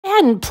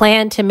hadn't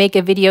planned to make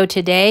a video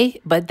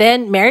today, but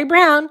then Meri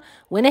Brown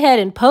went ahead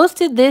and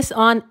posted this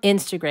on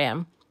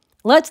Instagram.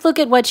 Let's look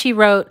at what she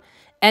wrote,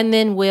 and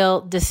then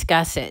we'll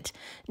discuss it.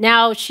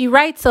 Now, she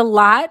writes a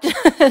lot,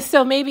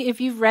 so maybe if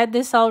you've read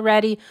this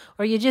already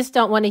or you just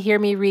don't want to hear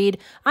me read,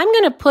 I'm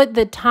going to put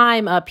the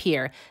time up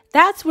here.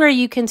 That's where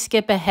you can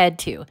skip ahead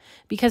to,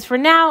 because for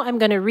now, I'm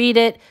going to read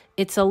it.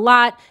 It's a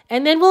lot,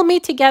 and then we'll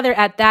meet together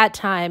at that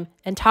time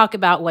and talk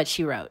about what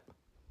she wrote.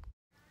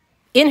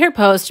 In her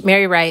post,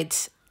 Meri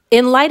writes,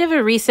 "In light of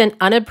a recent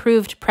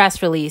unapproved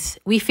press release,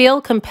 we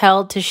feel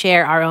compelled to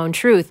share our own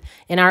truth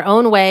in our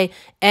own way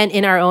and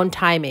in our own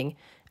timing.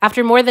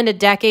 After more than a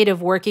decade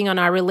of working on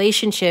our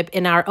relationship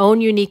in our own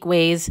unique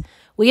ways,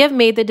 we have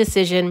made the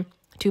decision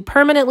to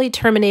permanently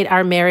terminate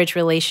our marriage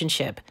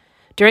relationship.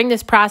 During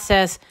this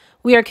process,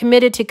 we are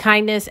committed to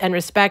kindness and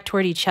respect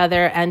toward each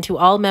other and to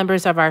all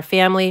members of our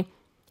family,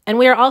 and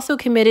we are also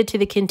committed to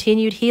the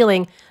continued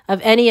healing of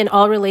any and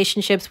all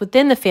relationships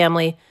within the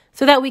family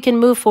so that we can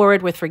move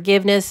forward with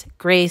forgiveness,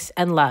 grace,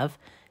 and love.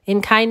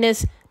 In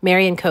kindness,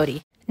 Meri and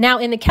Kody." Now,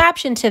 in the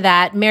caption to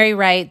that, Meri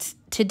writes,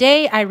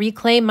 "Today I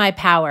reclaim my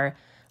power.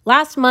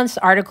 Last month's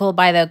article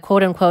by the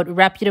quote-unquote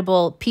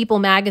reputable People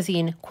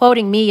magazine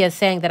quoting me as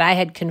saying that I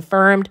had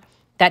confirmed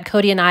that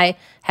Kody and I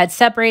had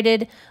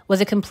separated was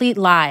a complete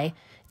lie.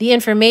 The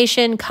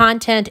information,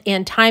 content,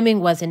 and timing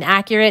was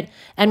inaccurate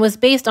and was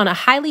based on a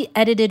highly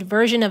edited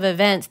version of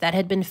events that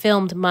had been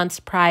filmed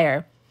months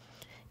prior.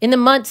 In the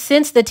months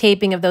since the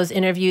taping of those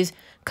interviews,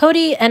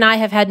 Kody and I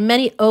have had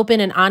many open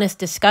and honest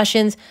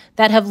discussions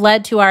that have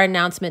led to our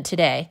announcement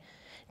today.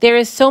 There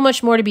is so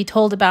much more to be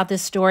told about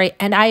this story,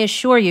 and I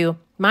assure you,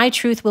 my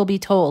truth will be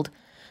told.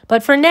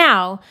 But for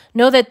now,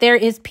 know that there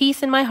is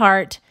peace in my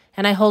heart,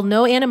 and I hold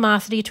no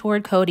animosity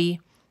toward Kody.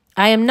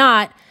 I am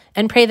not,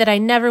 and pray that I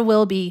never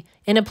will be,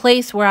 in a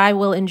place where I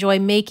will enjoy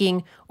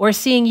making or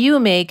seeing you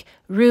make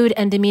rude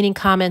and demeaning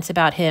comments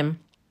about him.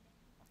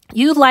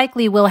 You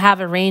likely will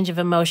have a range of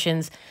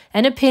emotions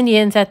and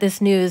opinions at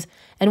this news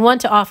and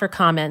want to offer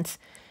comments.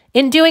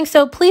 In doing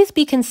so, please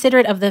be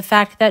considerate of the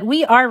fact that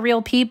we are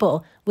real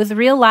people with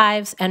real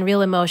lives and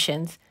real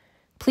emotions.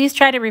 Please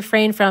try to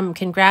refrain from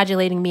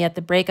congratulating me at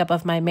the breakup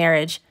of my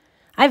marriage.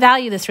 I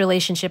value this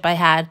relationship I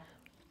had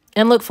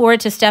and look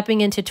forward to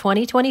stepping into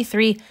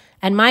 2023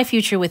 and my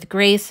future with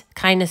grace,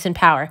 kindness, and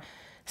power.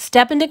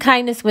 Step into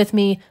kindness with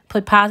me,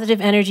 put positive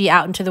energy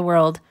out into the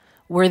world.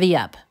 Worthy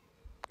up."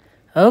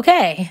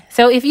 Okay,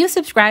 so if you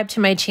subscribe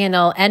to my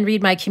channel and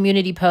read my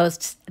community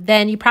posts,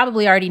 then you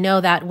probably already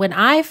know that when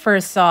I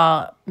first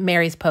saw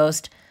Meri's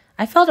post,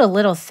 I felt a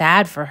little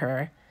sad for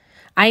her.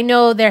 I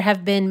know there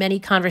have been many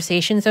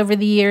conversations over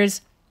the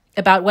years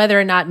about whether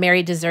or not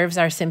Meri deserves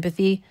our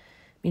sympathy.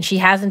 I mean, she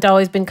hasn't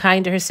always been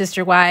kind to her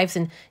sister wives,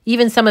 and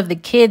even some of the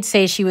kids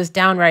say she was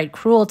downright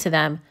cruel to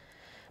them.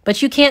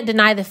 But you can't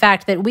deny the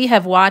fact that we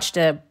have watched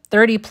a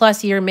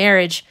 30-plus-year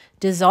marriage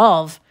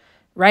dissolve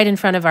right in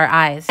front of our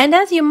eyes. And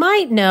as you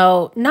might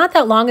know, not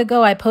that long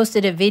ago, I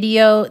posted a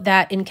video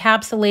that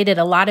encapsulated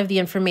a lot of the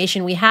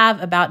information we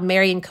have about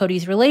Meri and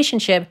Kody's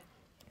relationship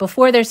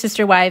before their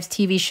Sister Wives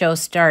TV show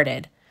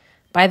started.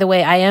 By the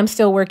way, I am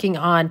still working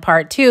on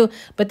part 2,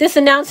 but this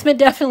announcement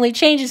definitely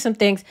changes some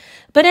things.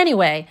 But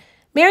anyway,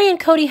 Meri and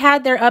Kody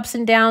had their ups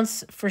and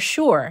downs for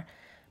sure,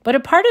 but a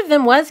part of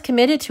them was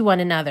committed to one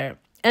another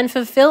and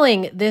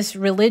fulfilling this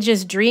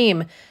religious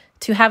dream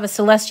to have a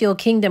celestial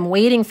kingdom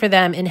waiting for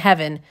them in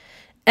heaven.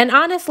 And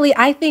honestly,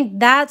 I think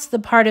that's the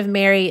part of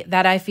Meri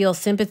that I feel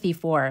sympathy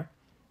for.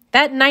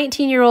 That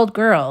 19-year-old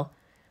girl,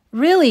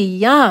 really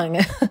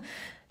young,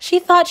 she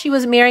thought she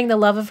was marrying the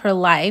love of her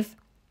life.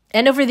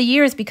 And over the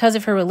years, because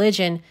of her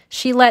religion,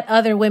 she let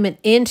other women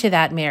into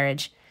that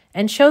marriage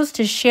and chose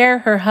to share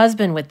her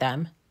husband with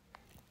them.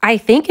 I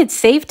think it's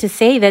safe to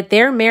say that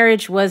their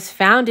marriage was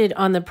founded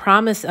on the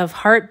promise of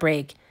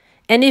heartbreak.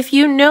 And if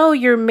you know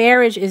your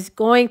marriage is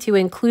going to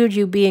include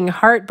you being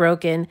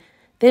heartbroken,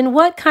 then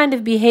what kind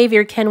of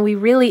behavior can we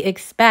really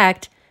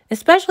expect,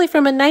 especially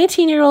from a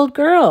 19-year-old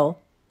girl?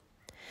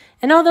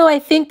 And although I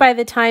think by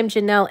the time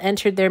Janelle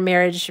entered their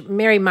marriage,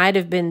 Meri might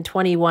have been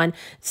 21,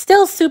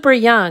 still super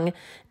young.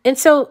 And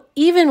so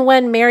even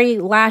when Meri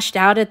lashed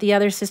out at the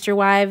other sister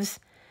wives,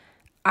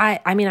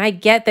 I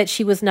get that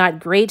she was not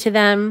great to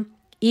them.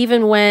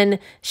 Even when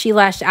she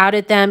lashed out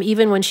at them,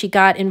 even when she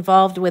got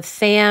involved with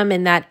Sam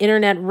in that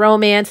internet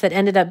romance that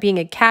ended up being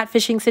a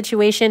catfishing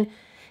situation,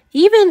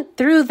 even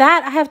through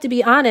that, I have to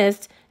be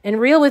honest and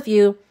real with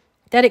you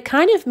that it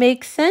kind of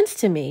makes sense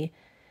to me.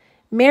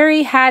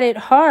 Meri had it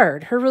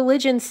hard. Her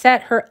religion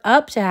set her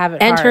up to have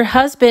it hard. And her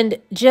husband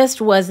just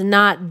was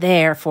not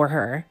there for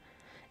her.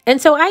 And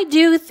so I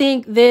do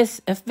think this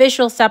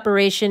official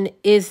separation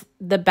is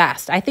the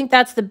best. I think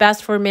that's the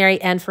best for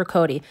Meri and for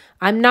Kody.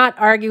 I'm not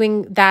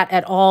arguing that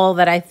at all,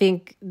 that I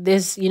think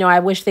this, I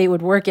wish they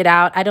would work it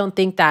out. I don't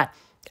think that.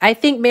 I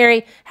think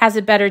Meri has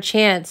a better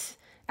chance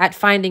at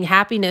finding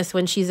happiness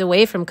when she's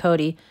away from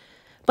Kody.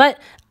 But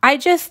I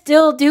just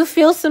still do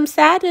feel some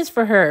sadness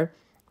for her.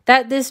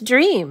 That this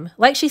dream,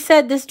 like she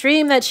said, this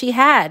dream that she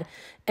had,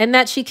 and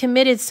that she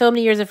committed so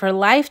many years of her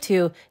life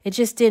to, it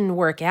just didn't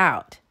work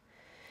out.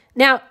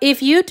 Now,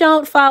 if you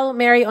don't follow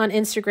Meri on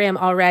Instagram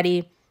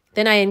already,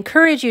 then I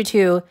encourage you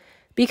to,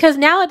 because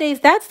nowadays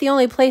that's the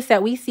only place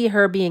that we see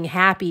her being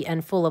happy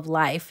and full of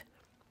life.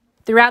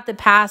 Throughout the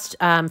past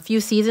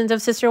few seasons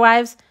of Sister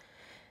Wives,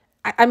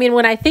 I mean,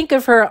 when I think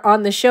of her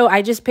on the show,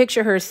 I just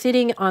picture her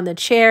sitting on the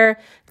chair,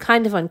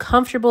 kind of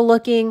uncomfortable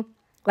looking,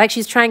 like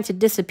she's trying to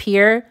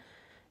disappear.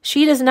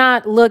 She does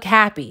not look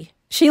happy.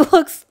 She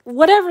looks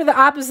whatever the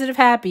opposite of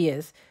happy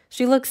is.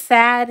 She looks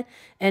sad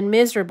and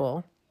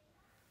miserable.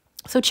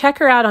 So check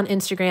her out on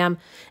Instagram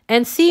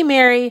and see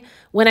Meri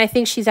when I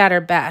think she's at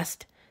her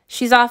best.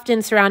 She's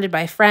often surrounded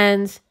by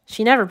friends.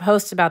 She never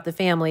posts about the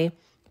family,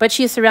 but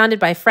she's surrounded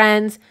by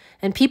friends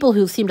and people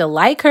who seem to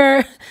like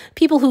her,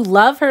 people who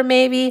love her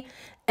maybe,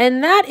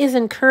 and that is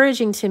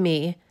encouraging to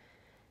me.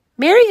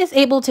 Meri is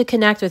able to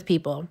connect with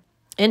people,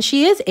 and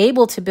she is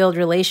able to build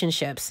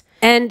relationships.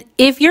 And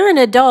if you're an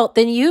adult,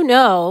 then you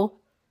know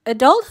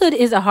adulthood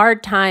is a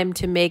hard time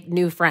to make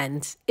new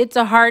friends. It's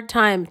a hard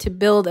time to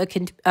build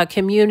a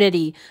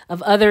community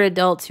of other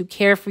adults who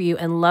care for you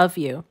and love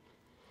you.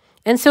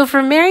 And so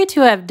for Meri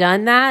to have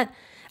done that,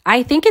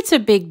 I think it's a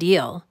big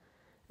deal.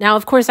 Now,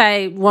 of course,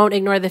 I won't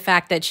ignore the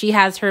fact that she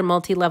has her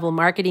multi-level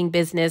marketing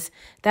business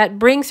that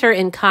brings her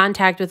in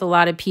contact with a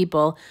lot of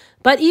people.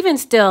 But even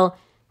still,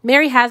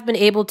 Meri has been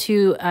able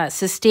to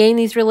sustain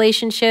these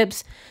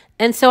relationships.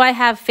 And so I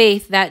have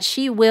faith that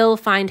she will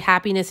find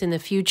happiness in the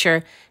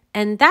future.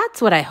 And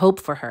that's what I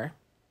hope for her.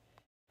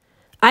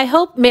 I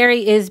hope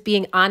Meri is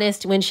being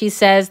honest when she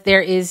says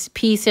there is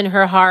peace in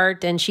her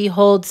heart and she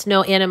holds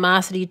no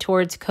animosity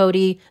towards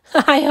Kody.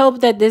 I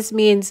hope that this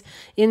means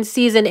in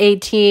season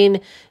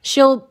 18,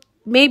 she'll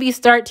maybe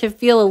start to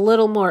feel a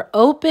little more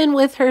open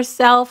with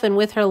herself and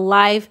with her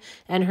life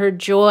and her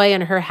joy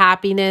and her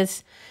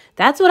happiness.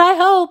 That's what I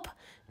hope,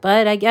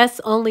 but I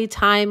guess only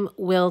time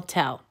will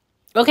tell.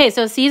 Okay,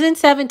 so season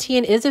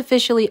 17 is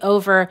officially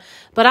over,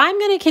 but I'm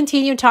going to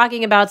continue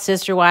talking about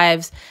Sister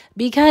Wives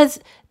because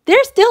they're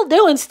still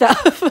doing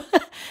stuff.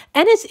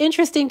 And it's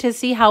interesting to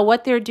see how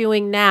what they're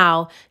doing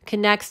now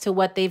connects to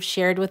what they've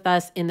shared with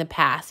us in the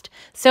past.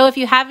 So if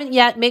you haven't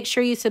yet, make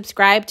sure you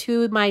subscribe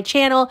to my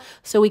channel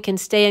so we can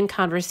stay in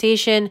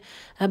conversation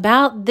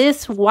about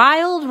this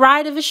wild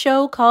ride of a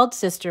show called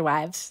Sister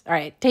Wives. All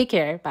right, take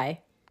care. Bye.